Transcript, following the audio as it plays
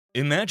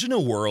Imagine a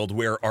world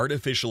where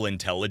artificial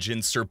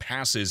intelligence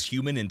surpasses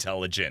human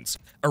intelligence,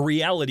 a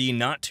reality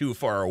not too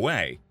far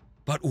away.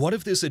 But what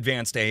if this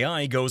advanced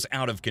AI goes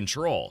out of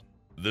control?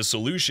 The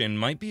solution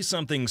might be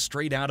something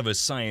straight out of a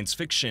science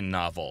fiction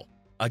novel,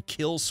 a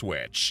kill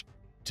switch.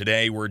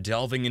 Today, we're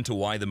delving into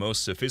why the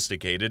most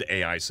sophisticated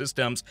AI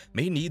systems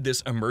may need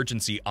this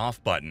emergency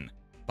off button.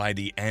 By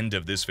the end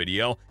of this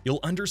video, you'll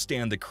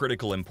understand the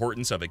critical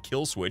importance of a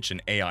kill switch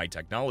in AI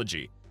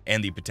technology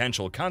and the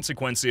potential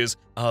consequences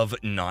of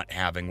not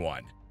having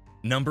one.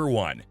 Number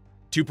 1.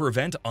 To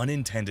prevent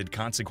unintended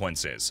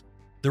consequences.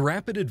 The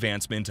rapid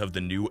advancement of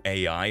the new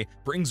AI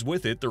brings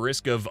with it the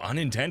risk of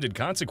unintended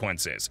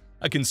consequences,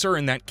 a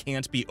concern that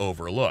can't be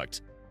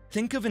overlooked.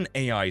 Think of an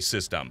AI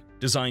system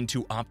designed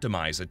to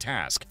optimize a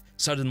task,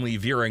 suddenly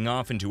veering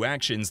off into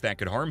actions that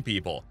could harm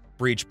people,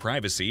 breach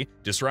privacy,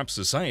 disrupt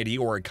society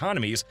or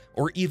economies,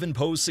 or even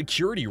pose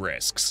security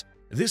risks.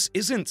 This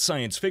isn't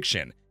science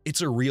fiction.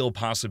 It's a real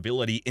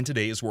possibility in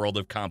today's world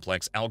of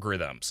complex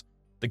algorithms.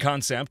 The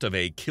concept of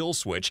a kill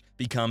switch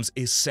becomes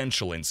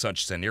essential in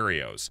such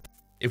scenarios.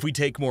 If we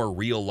take more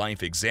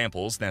real-life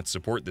examples that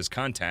support this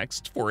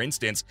context, for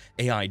instance,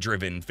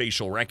 AI-driven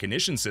facial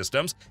recognition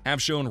systems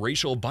have shown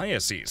racial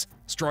biases,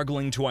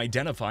 struggling to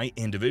identify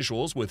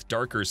individuals with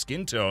darker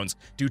skin tones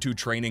due to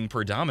training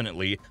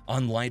predominantly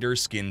on lighter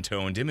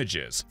skin-toned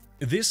images.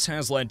 This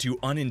has led to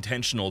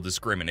unintentional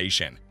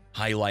discrimination,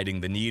 highlighting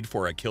the need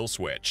for a kill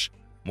switch.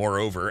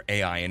 Moreover,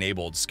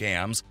 AI-enabled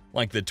scams,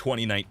 like the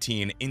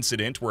 2019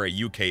 incident where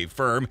a UK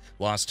firm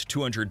lost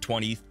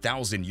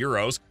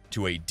 €220,000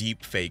 to a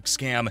deepfake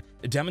scam,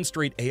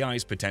 demonstrate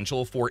AI's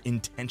potential for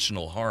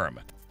intentional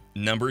harm.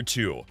 Number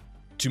 2.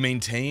 To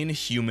maintain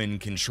human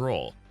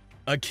control.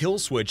 A kill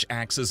switch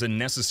acts as a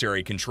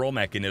necessary control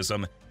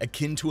mechanism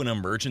akin to an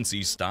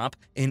emergency stop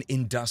in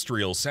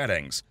industrial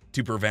settings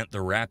to prevent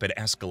the rapid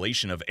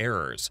escalation of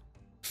errors.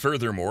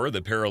 Furthermore,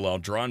 the parallel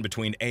drawn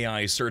between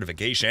AI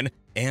certification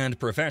and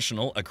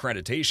professional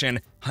accreditation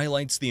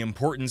highlights the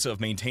importance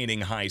of maintaining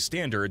high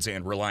standards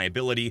and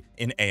reliability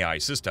in AI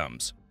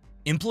systems.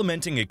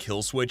 Implementing a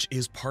kill switch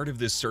is part of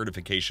this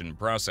certification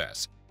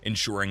process,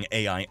 ensuring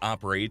AI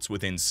operates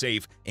within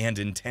safe and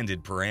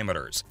intended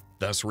parameters,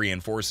 thus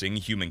reinforcing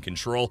human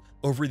control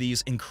over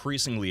these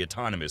increasingly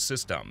autonomous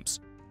systems.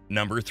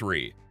 Number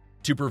 3.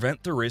 To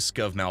prevent the risk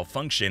of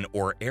malfunction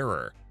or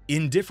error.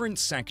 In different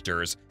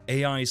sectors,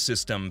 AI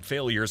system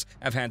failures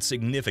have had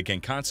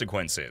significant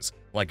consequences,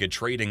 like a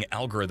trading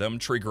algorithm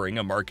triggering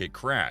a market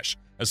crash,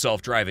 a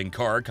self-driving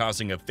car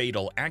causing a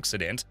fatal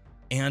accident,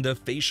 and a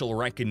facial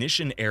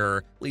recognition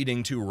error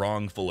leading to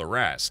wrongful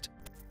arrest.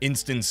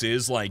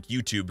 Instances like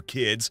YouTube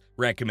Kids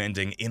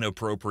recommending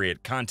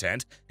inappropriate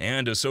content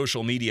and a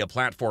social media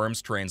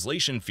platform's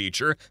translation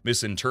feature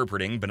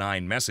misinterpreting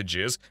benign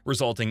messages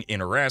resulting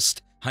in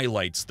arrest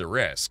highlights the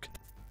risk.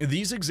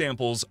 These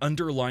examples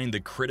underline the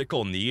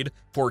critical need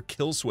for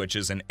kill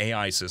switches in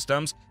AI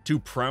systems to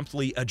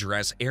promptly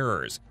address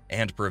errors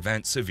and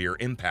prevent severe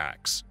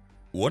impacts.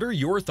 What are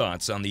your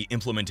thoughts on the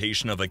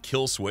implementation of a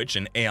kill switch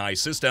in AI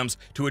systems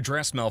to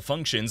address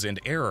malfunctions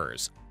and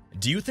errors?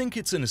 Do you think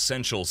it's an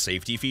essential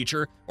safety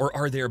feature, or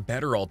are there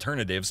better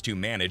alternatives to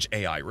manage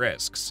AI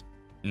risks?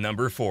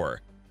 Number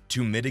 4.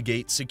 To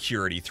mitigate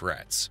security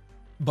threats.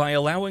 By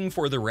allowing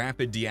for the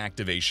rapid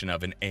deactivation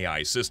of an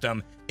AI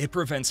system, it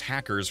prevents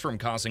hackers from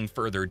causing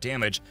further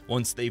damage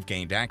once they've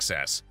gained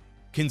access.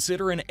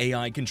 Consider an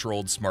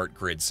AI-controlled smart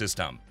grid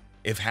system.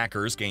 If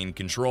hackers gain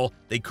control,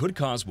 they could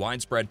cause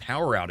widespread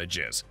power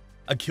outages.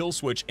 A kill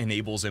switch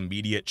enables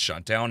immediate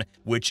shutdown,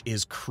 which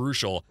is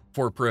crucial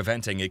for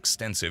preventing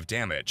extensive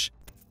damage.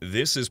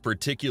 This is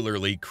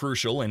particularly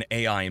crucial in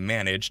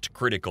AI-managed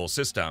critical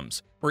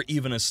systems, where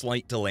even a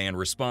slight delay in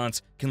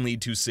response can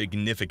lead to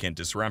significant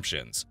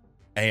disruptions.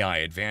 AI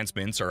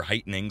advancements are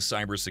heightening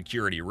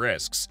cybersecurity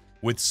risks,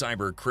 with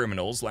cyber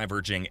criminals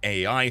leveraging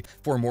AI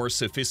for more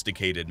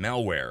sophisticated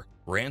malware,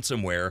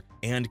 ransomware,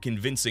 and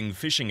convincing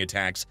phishing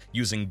attacks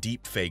using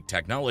deepfake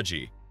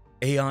technology.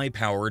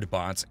 AI-powered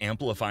bots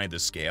amplify the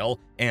scale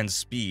and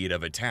speed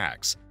of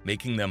attacks,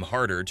 making them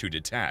harder to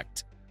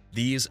detect.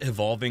 These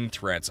evolving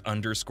threats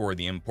underscore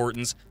the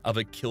importance of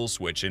a kill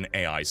switch in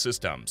AI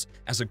systems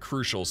as a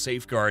crucial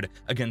safeguard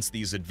against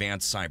these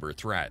advanced cyber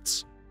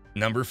threats.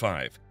 Number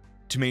 5.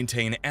 To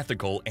maintain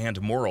ethical and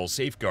moral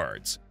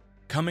safeguards.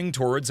 Coming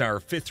towards our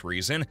 5th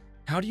reason,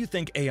 how do you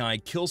think AI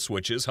kill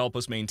switches help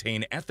us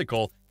maintain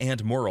ethical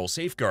and moral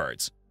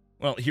safeguards?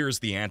 Well, here's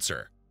the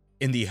answer.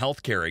 In the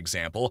healthcare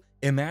example,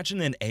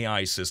 imagine an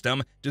AI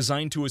system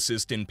designed to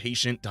assist in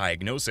patient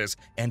diagnosis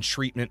and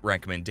treatment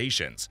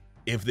recommendations.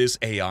 If this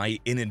AI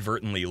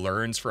inadvertently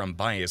learns from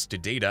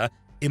biased data,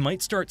 it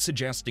might start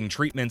suggesting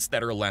treatments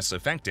that are less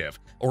effective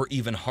or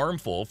even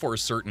harmful for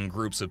certain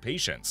groups of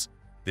patients.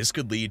 This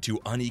could lead to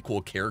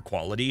unequal care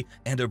quality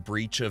and a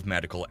breach of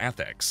medical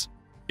ethics.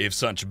 If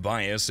such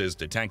bias is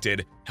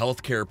detected,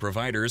 healthcare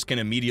providers can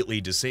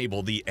immediately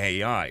disable the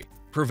AI,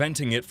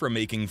 preventing it from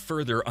making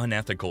further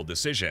unethical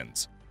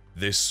decisions.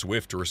 This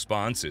swift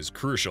response is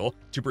crucial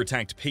to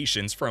protect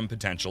patients from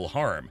potential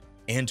harm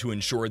and to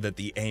ensure that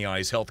the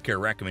AI's healthcare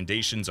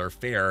recommendations are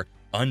fair,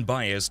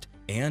 unbiased,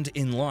 and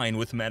in line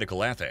with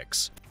medical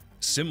ethics.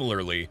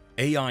 Similarly,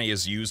 AI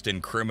is used in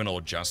criminal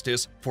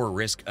justice for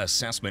risk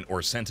assessment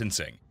or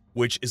sentencing,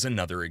 which is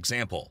another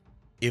example.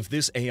 If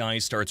this AI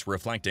starts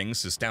reflecting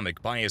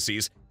systemic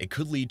biases, it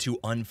could lead to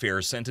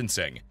unfair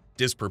sentencing,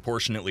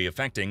 disproportionately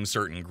affecting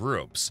certain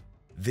groups.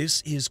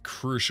 This is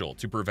crucial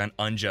to prevent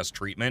unjust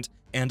treatment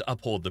and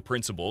uphold the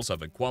principles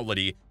of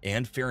equality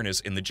and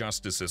fairness in the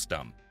justice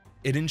system.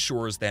 It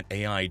ensures that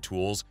AI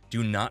tools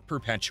do not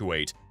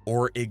perpetuate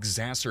or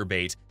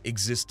exacerbate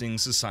existing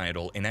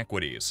societal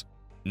inequities.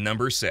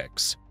 Number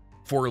 6.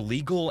 For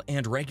legal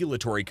and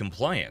regulatory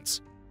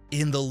compliance.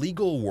 In the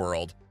legal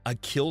world, a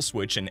kill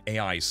switch in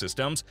AI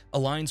systems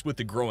aligns with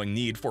the growing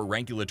need for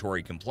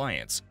regulatory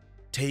compliance.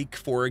 Take,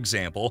 for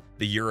example,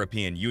 the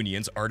European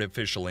Union's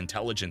Artificial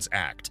Intelligence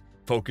Act,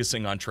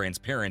 focusing on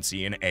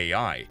transparency in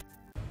AI.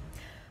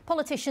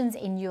 Politicians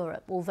in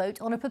Europe will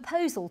vote on a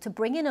proposal to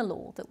bring in a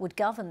law that would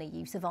govern the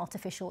use of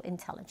artificial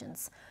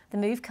intelligence. The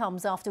move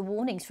comes after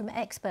warnings from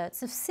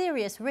experts of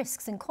serious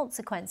risks and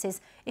consequences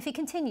if it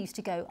continues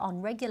to go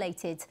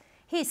unregulated.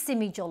 Here's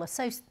Simi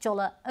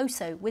Jola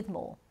Oso with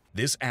more.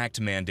 This act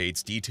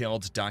mandates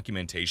detailed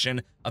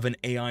documentation of an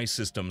AI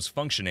system's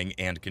functioning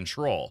and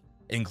control,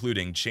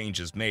 including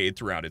changes made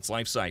throughout its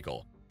life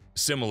cycle.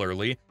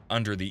 Similarly,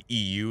 under the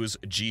EU's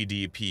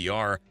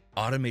GDPR,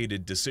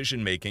 automated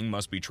decision-making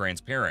must be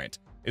transparent,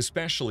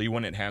 especially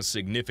when it has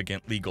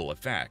significant legal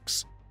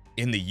effects.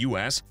 In the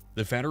US,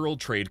 the Federal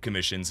Trade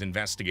Commission's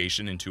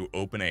investigation into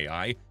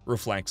OpenAI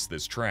reflects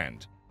this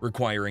trend,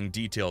 requiring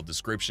detailed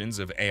descriptions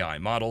of AI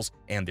models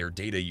and their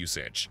data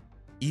usage.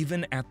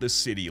 Even at the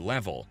city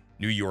level,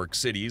 New York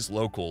City's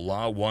Local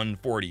Law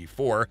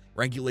 144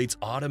 regulates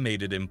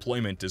automated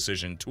employment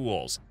decision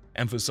tools,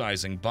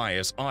 emphasizing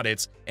bias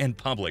audits and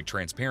public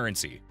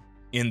transparency.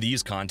 In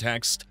these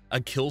contexts, a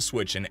kill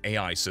switch in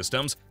AI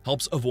systems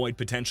helps avoid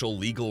potential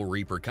legal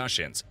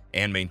repercussions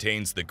and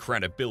maintains the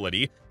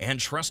credibility and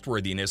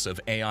trustworthiness of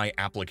AI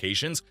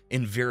applications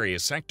in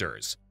various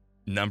sectors.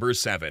 Number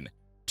 7.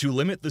 To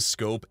limit the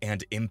scope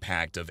and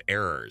impact of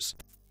errors.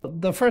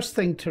 The first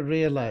thing to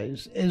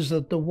realize is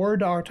that the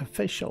word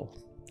artificial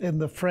in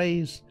the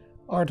phrase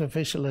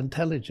artificial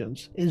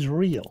intelligence is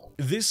real.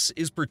 This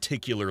is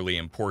particularly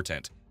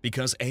important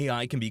because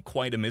AI can be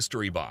quite a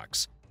mystery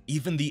box.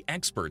 Even the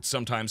experts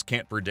sometimes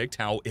can't predict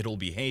how it'll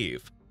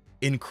behave.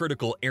 In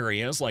critical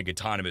areas like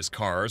autonomous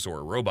cars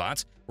or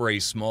robots, where a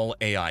small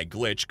AI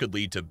glitch could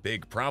lead to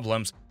big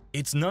problems,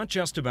 it's not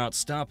just about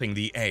stopping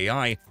the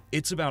AI,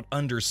 it's about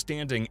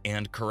understanding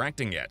and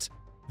correcting it.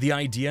 The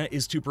idea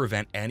is to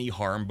prevent any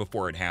harm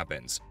before it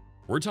happens.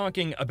 We're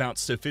talking about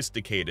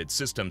sophisticated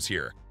systems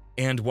here,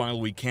 and while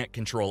we can't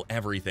control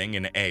everything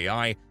in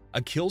AI,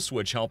 a kill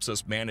switch helps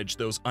us manage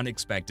those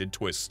unexpected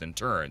twists and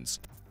turns.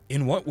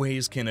 In what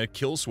ways can a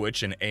kill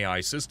switch in AI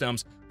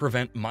systems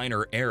prevent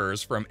minor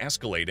errors from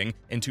escalating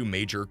into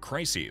major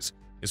crises,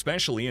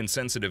 especially in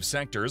sensitive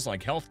sectors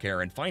like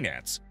healthcare and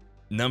finance?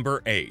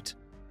 Number 8.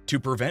 To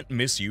prevent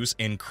misuse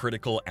in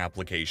critical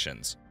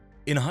applications.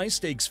 In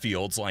high-stakes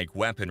fields like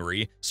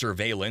weaponry,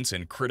 surveillance,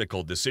 and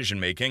critical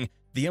decision-making,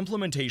 the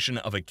implementation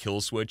of a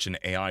kill switch in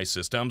AI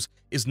systems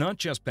is not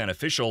just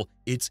beneficial,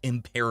 it's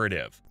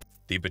imperative.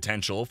 The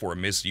potential for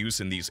misuse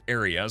in these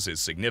areas is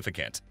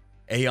significant.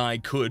 AI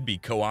could be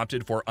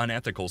co-opted for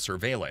unethical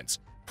surveillance,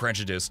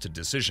 prejudiced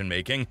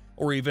decision-making,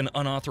 or even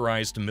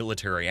unauthorized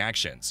military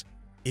actions.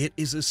 It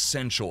is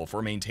essential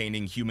for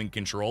maintaining human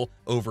control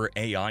over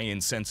AI in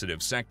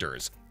sensitive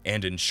sectors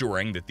and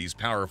ensuring that these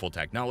powerful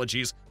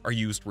technologies are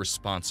used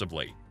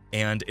responsibly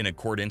and in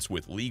accordance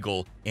with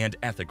legal and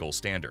ethical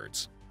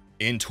standards.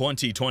 In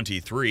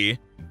 2023,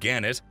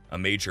 Gannett, a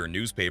major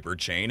newspaper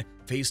chain,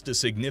 faced a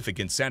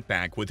significant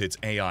setback with its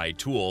AI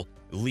tool,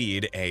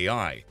 Lead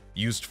AI,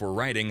 used for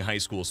writing high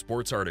school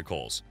sports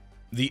articles.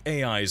 The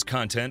AI's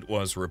content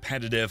was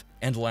repetitive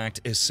and lacked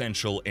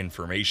essential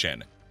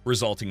information,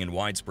 resulting in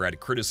widespread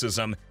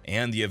criticism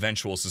and the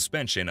eventual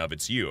suspension of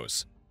its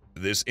use.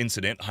 This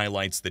incident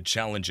highlights the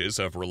challenges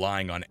of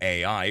relying on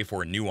AI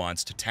for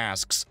nuanced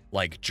tasks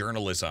like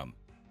journalism.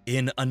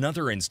 In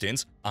another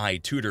instance,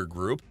 iTutor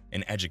Group,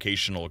 an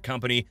educational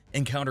company,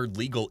 encountered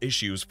legal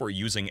issues for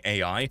using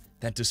AI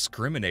that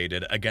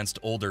discriminated against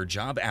older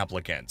job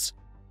applicants.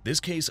 This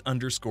case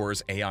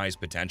underscores AI's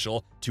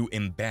potential to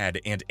embed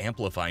and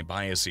amplify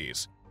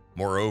biases.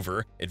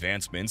 Moreover,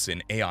 advancements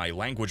in AI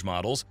language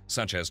models,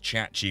 such as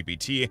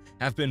ChatGPT,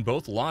 have been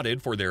both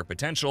lauded for their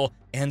potential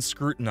and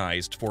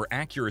scrutinized for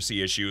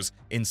accuracy issues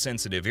in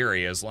sensitive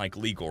areas like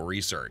legal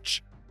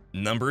research.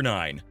 Number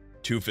 9.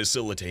 To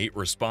facilitate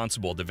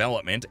responsible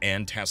development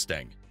and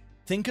testing.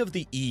 Think of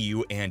the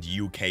EU and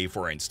UK,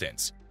 for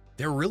instance.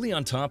 They're really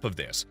on top of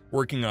this,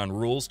 working on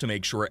rules to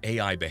make sure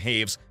AI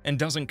behaves and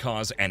doesn't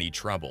cause any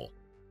trouble.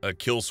 A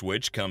kill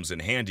switch comes in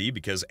handy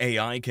because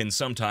AI can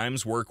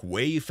sometimes work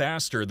way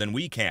faster than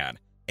we can,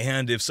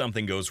 and if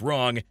something goes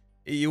wrong,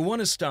 you want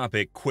to stop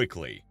it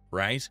quickly,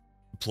 right?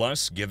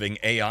 Plus, giving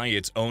AI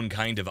its own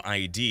kind of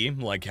ID,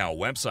 like how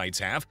websites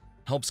have,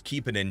 helps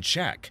keep it in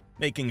check,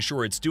 making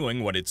sure it's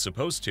doing what it's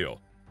supposed to.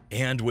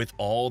 And with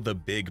all the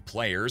big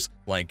players,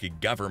 like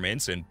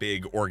governments and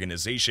big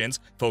organizations,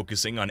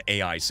 focusing on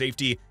AI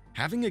safety,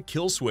 having a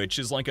kill switch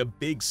is like a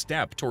big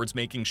step towards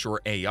making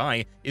sure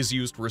AI is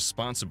used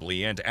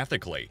responsibly and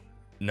ethically.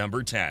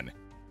 Number 10.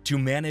 To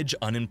manage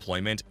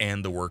unemployment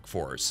and the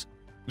workforce.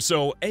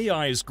 So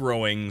AI is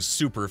growing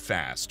super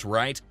fast,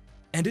 right?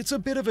 And it's a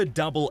bit of a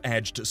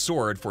double-edged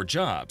sword for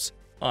jobs.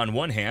 On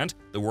one hand,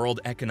 the World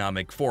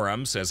Economic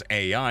Forum says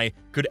AI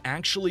could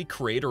actually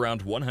create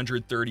around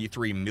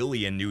 133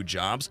 million new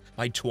jobs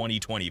by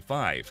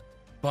 2025.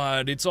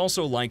 But it's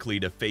also likely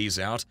to phase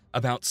out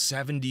about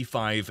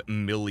 75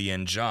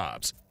 million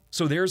jobs.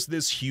 So there's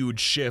this huge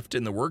shift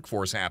in the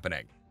workforce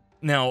happening.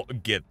 Now,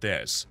 get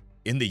this.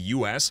 In the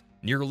US,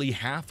 nearly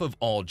half of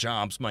all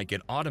jobs might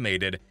get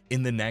automated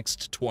in the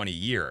next 20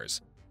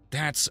 years.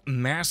 That's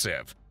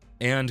massive.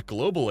 And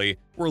globally,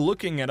 we're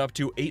looking at up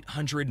to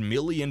 800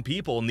 million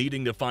people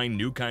needing to find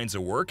new kinds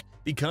of work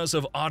because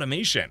of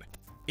automation.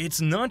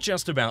 It's not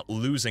just about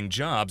losing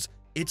jobs,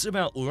 it's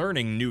about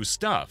learning new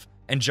stuff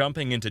and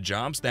jumping into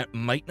jobs that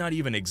might not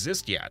even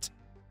exist yet.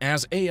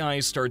 As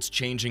AI starts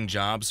changing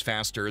jobs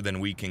faster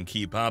than we can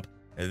keep up,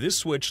 this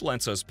switch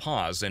lets us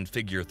pause and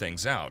figure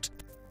things out.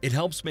 It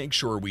helps make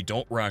sure we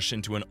don't rush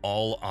into an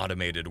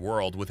all-automated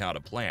world without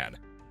a plan.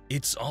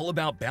 It's all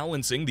about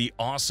balancing the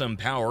awesome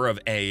power of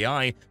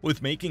AI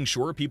with making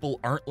sure people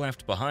aren't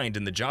left behind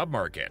in the job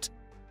market.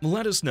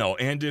 Let us know,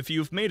 and if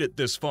you've made it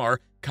this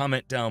far,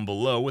 comment down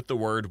below with the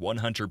word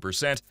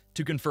 100%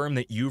 to confirm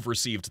that you've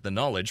received the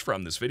knowledge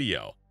from this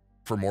video.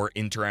 For more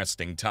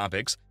interesting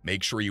topics,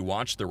 make sure you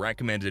watch the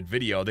recommended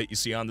video that you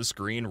see on the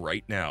screen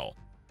right now.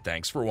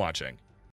 Thanks for watching.